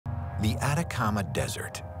The Atacama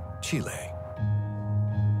Desert, Chile.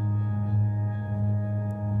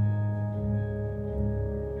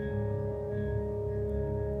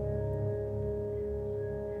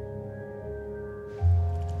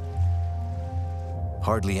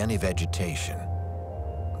 Hardly any vegetation,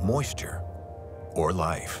 moisture, or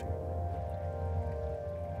life.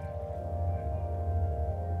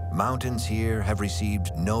 Mountains here have received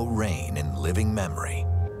no rain in living memory.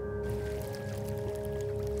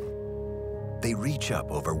 They reach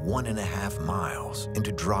up over 1.5 miles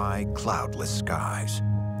into dry, cloudless skies.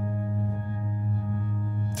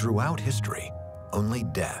 Throughout history, only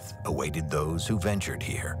death awaited those who ventured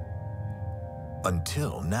here.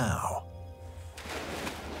 Until now.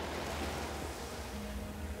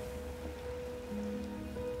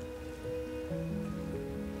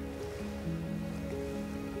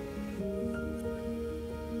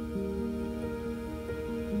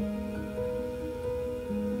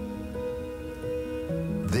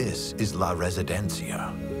 This is La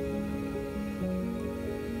Residencia.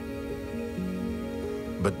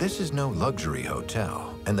 But this is no luxury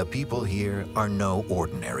hotel, and the people here are no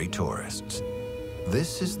ordinary tourists.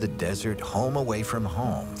 This is the desert home away from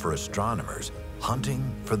home for astronomers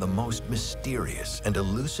hunting for the most mysterious and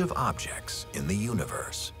elusive objects in the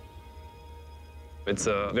universe. It's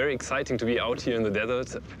very exciting to be out here in the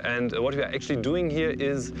desert, and what we are actually doing here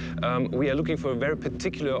is we are looking for a very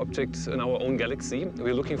particular object in our own galaxy.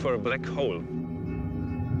 We're looking for a black hole.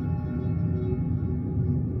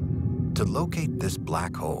 To locate this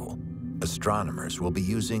black hole, astronomers will be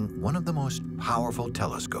using one of the most powerful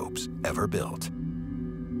telescopes ever built.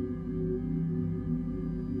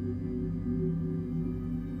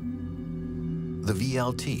 The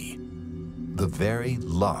VLT, the Very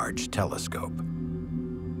Large Telescope.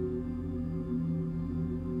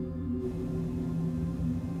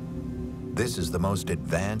 This is the most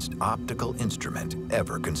advanced optical instrument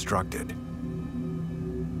ever constructed.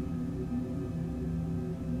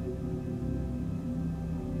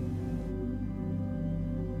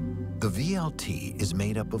 The VLT is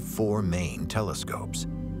made up of 4 main telescopes.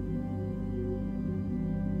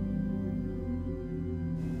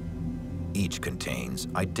 Each contains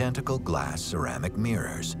identical glass ceramic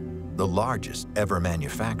mirrors, the largest ever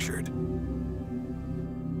manufactured.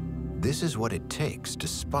 This is what it takes to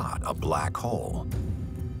spot a black hole.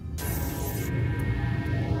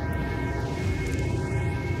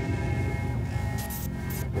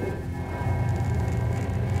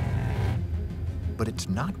 But it's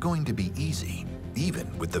not going to be easy,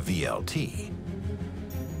 even with the VLT.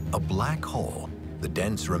 A black hole, the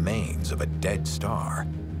dense remains of a dead star,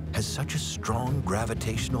 has such a strong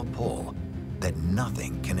gravitational pull that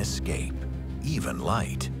nothing can escape, even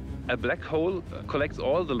light. A black hole collects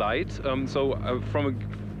all the light, from a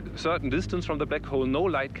certain distance from the black hole, no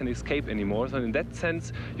light can escape anymore. So in that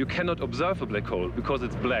sense, you cannot observe a black hole because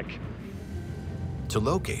it's black. To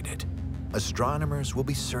locate it, astronomers will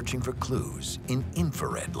be searching for clues in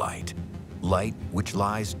infrared light, light which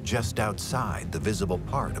lies just outside the visible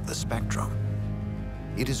part of the spectrum.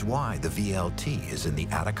 It is why the VLT is in the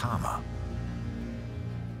Atacama.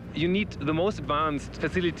 You need the most advanced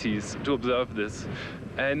facilities to observe this.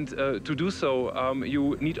 And to do so,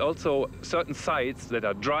 you need also certain sites that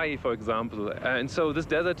are dry, for example. And so this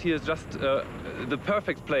desert here is just the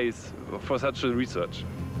perfect place for such a research.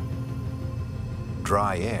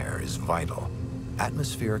 Dry air is vital.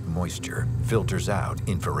 Atmospheric moisture filters out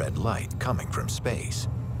infrared light coming from space.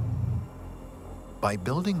 By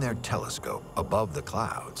building their telescope above the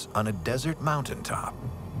clouds on a desert mountaintop,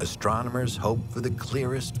 astronomers hope for the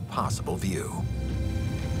clearest possible view.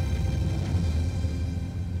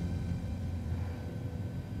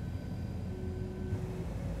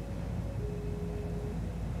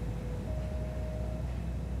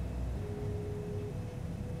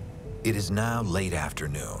 It is now late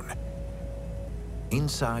afternoon.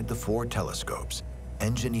 Inside the 4 telescopes,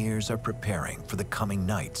 engineers are preparing for the coming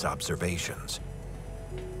night's observations.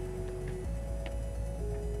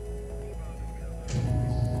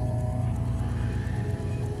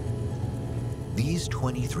 These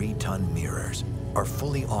 23-ton mirrors are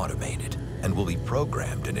fully automated and will be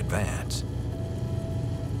programmed in advance.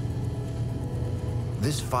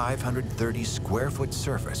 This 530-square-foot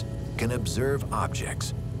surface can observe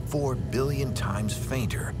objects 4 billion times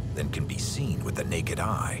fainter than can be seen with the naked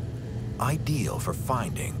eye, ideal for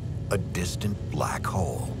finding a distant black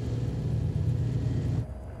hole.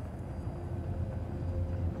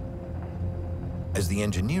 As the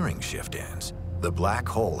engineering shift ends, the black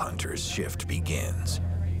hole hunter's shift begins.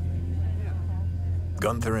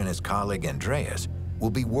 Gunther and his colleague Andreas will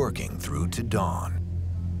be working through to dawn.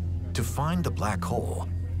 To find the black hole,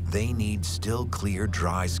 they need still clear,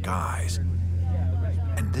 dry skies.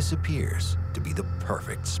 And this appears to be the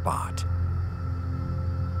perfect spot.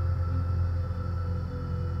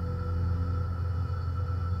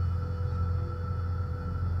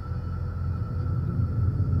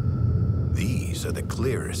 These are the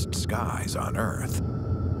clearest skies on Earth.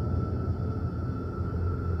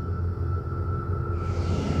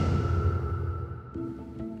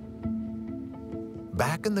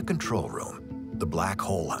 Back in the control room, the black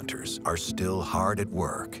hole hunters are still hard at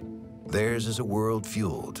work. Theirs is a world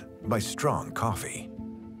fueled by strong coffee.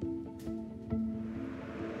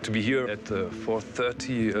 To be here at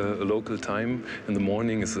 4:30 local time in the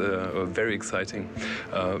morning is very exciting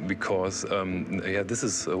because this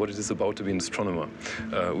is what it is about to be an astronomer.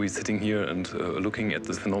 We're sitting here and looking at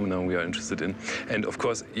the phenomena we are interested in. And of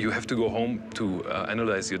course, you have to go home to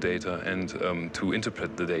analyze your data and to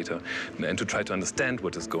interpret the data and to try to understand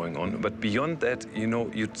what is going on. But beyond that,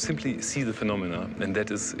 you simply see the phenomena, and that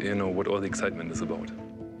is, what all the excitement is about.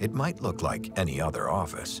 It might look like any other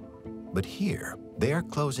office, but here, they are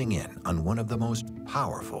closing in on one of the most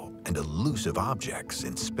powerful and elusive objects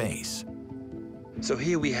in space. So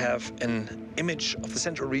here we have an image of the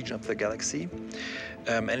central region of the galaxy,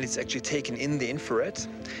 and it's actually taken in the infrared.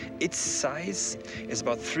 Its size is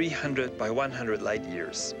about 300 by 100 light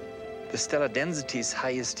years. The stellar density is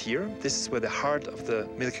highest here. This is where the heart of the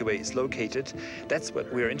Milky Way is located. That's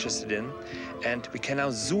what we're interested in. And we can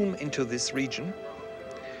now zoom into this region.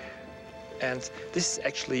 And this is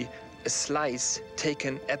actually a slice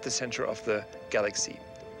taken at the center of the galaxy.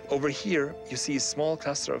 Over here, you see a small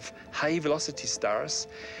cluster of high-velocity stars.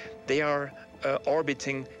 They are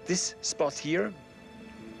orbiting this spot here.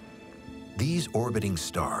 These orbiting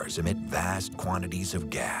stars emit vast quantities of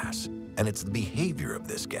gas, and it's the behavior of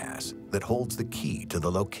this gas that holds the key to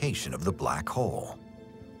the location of the black hole.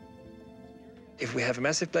 If we have a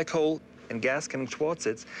massive black hole, and gas coming towards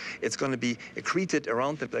it, it's going to be accreted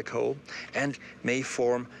around the black hole and may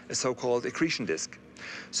form a so-called accretion disk.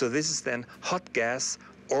 So this is then hot gas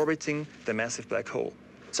orbiting the massive black hole.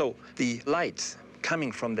 So the light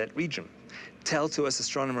coming from that region tells to us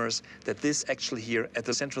astronomers that this actually here at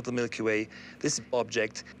the center of the Milky Way, this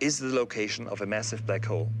object is the location of a massive black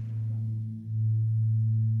hole.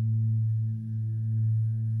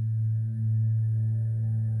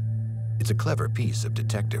 It's a clever piece of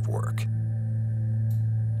detective work.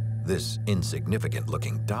 This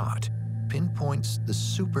insignificant-looking dot pinpoints the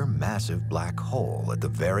supermassive black hole at the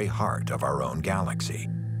very heart of our own galaxy.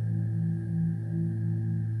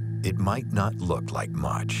 It might not look like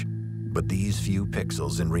much, but these few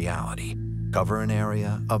pixels in reality cover an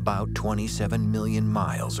area about 27 million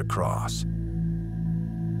miles across.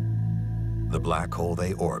 The black hole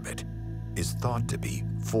they orbit is thought to be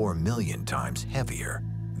 4 million times heavier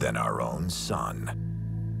than our own sun.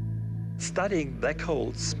 Studying black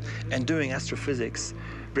holes and doing astrophysics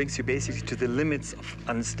brings you basically to the limits of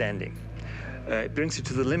understanding. It brings you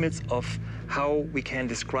to the limits of how we can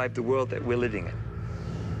describe the world that we're living in.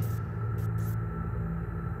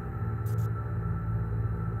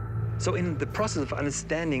 So in the process of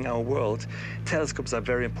understanding our world, telescopes are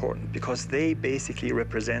very important because they basically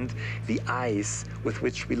represent the eyes with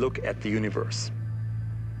which we look at the universe.